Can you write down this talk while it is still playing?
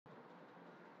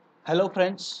Hello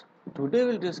friends, today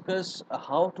we'll discuss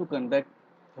how to conduct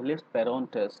Phillips-Perron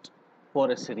test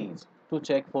for a series to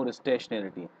check for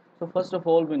stationarity. So first of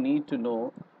all we need to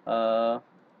know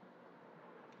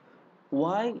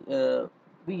why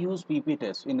we use PP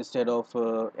test instead of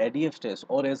ADF test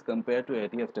or as compared to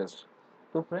ADF test.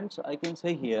 So friends, I can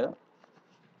say here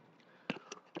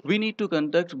we need to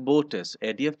conduct both tests,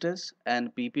 ADF test and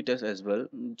PP test as well,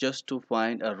 just to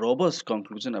find a robust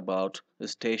conclusion about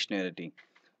stationarity.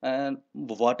 And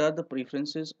what are the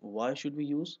preferences? Why should we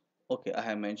use? Okay, I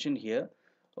have mentioned here.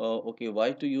 Okay,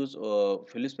 why to use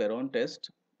Phillips-Perron test?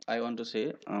 I want to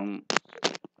say,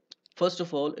 first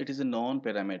of all, it is a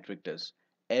non-parametric test.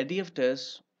 ADF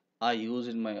test I used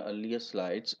in my earlier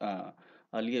slides,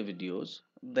 earlier videos.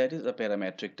 That is a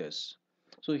parametric test.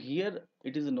 So here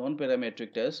it is a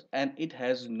non-parametric test and it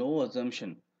has no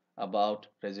assumption about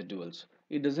residuals.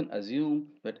 It doesn't assume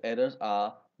that errors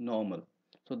are normal.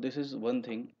 So this is one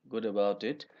thing good about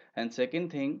it. And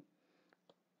second thing,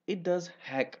 it does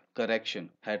hack correction,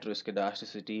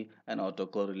 heteroscedasticity and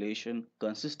autocorrelation,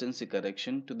 consistency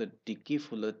correction to the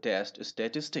Dickey-Fuller test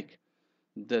statistic.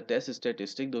 The test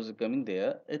statistic, those are coming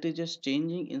there, it is just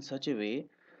changing in such a way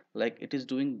like it is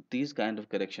doing these kind of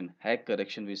correction, hack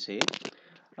correction we say.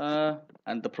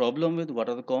 And the problem with what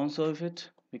are the cons of it?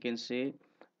 We can say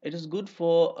it is good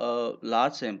for a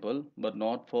large sample but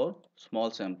not for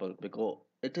small sample because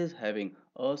it is having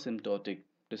asymptotic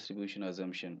distribution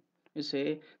assumption. We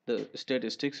say the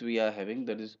statistics we are having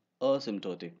that is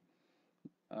asymptotic.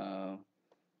 Uh,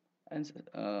 and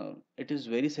it is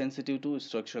very sensitive to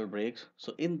structural breaks.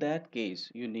 So in that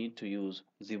case, you need to use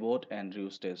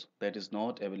Zivot-Andrews test that is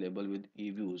not available with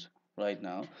Eviews right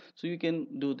now. So you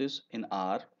can do this in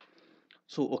R.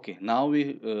 So okay, now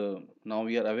we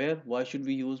are aware why should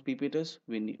we use PP test.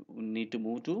 We need to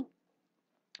move to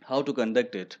how to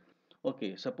conduct it.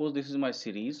 Okay, suppose this is my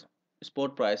series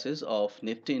spot prices of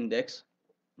Nifty index,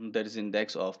 that is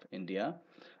index of India,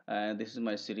 and this is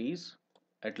my series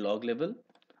at log level.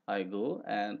 I go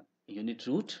and unit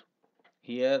root.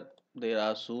 Here there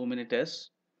are so many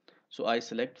tests, so I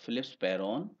select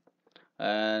Phillips-Perron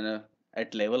and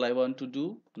at level I want to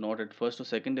do, not at first or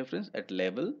second difference, at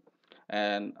level.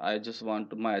 And I just want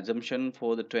to, my assumption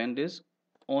for the trend is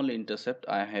only intercept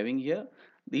I am having here.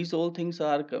 These all things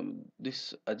are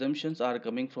these assumptions are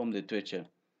coming from literature,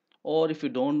 or if you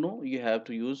don't know you have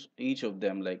to use each of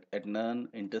them like at none,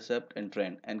 intercept and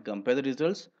trend and compare the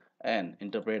results and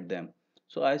interpret them.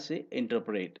 So I say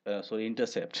interpret, sorry,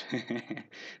 intercept.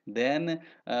 Then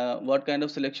what kind of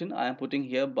selection I am putting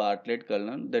here? Bartlett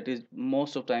kernel, that is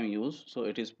most of time used, so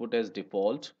it is put as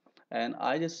default. And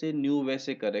I just say new west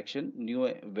correction,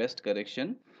 new west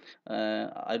correction.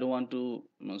 I don't want to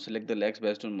select the legs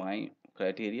based on my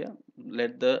criteria.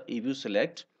 Let the EView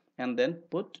select and then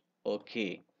put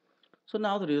okay. So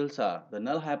now the results are, the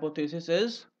null hypothesis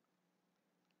is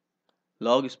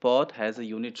log spot has a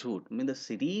unit root. I mean the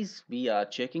series we are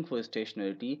checking for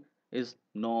stationarity is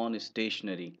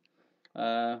non-stationary.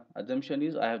 Assumption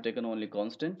is I have taken only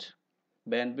constant,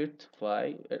 bandwidth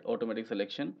phi, automatic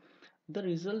selection. The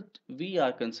result we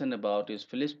are concerned about is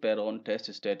Phillips-Perron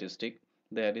test statistic,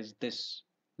 that is this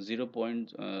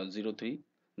 0.03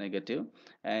 negative,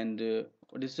 and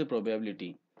what is the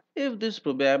probability? If this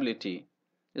probability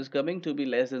is coming to be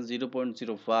less than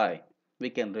 0.05, we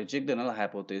can reject the null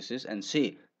hypothesis and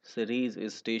say series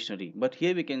is stationary. But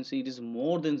here we can see it is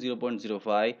more than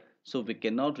 0.05, so we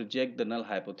cannot reject the null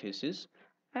hypothesis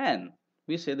and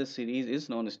we say the series is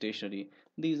non-stationary.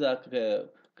 These are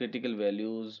critical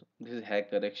values. This is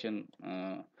hack correction,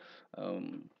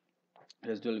 um,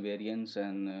 residual variance,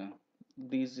 and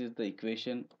this is the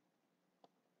equation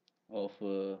of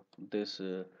this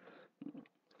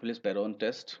Phillips-Perron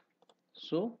test.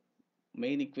 So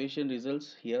main equation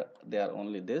results here, they are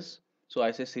only this. So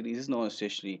I say series is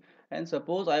non-stationary. And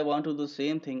suppose I want to do the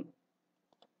same thing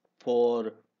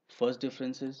for first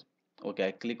differences. Okay,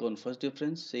 I click on first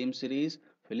difference, same series,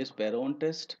 Phillips-Perron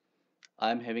test.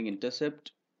 I'm having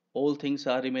intercept, all things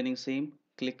are remaining same,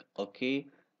 click OK.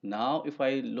 Now if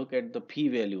I look at the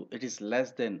p-value, it is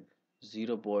less than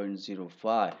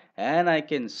 0.05 and I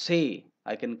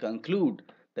can conclude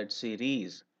that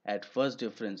series at first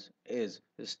difference is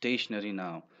stationary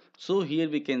now. So here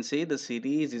we can say the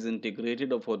series is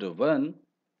integrated of order 1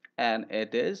 and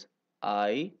it is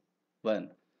I1.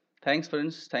 Thanks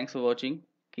friends, thanks for watching,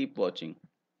 keep watching.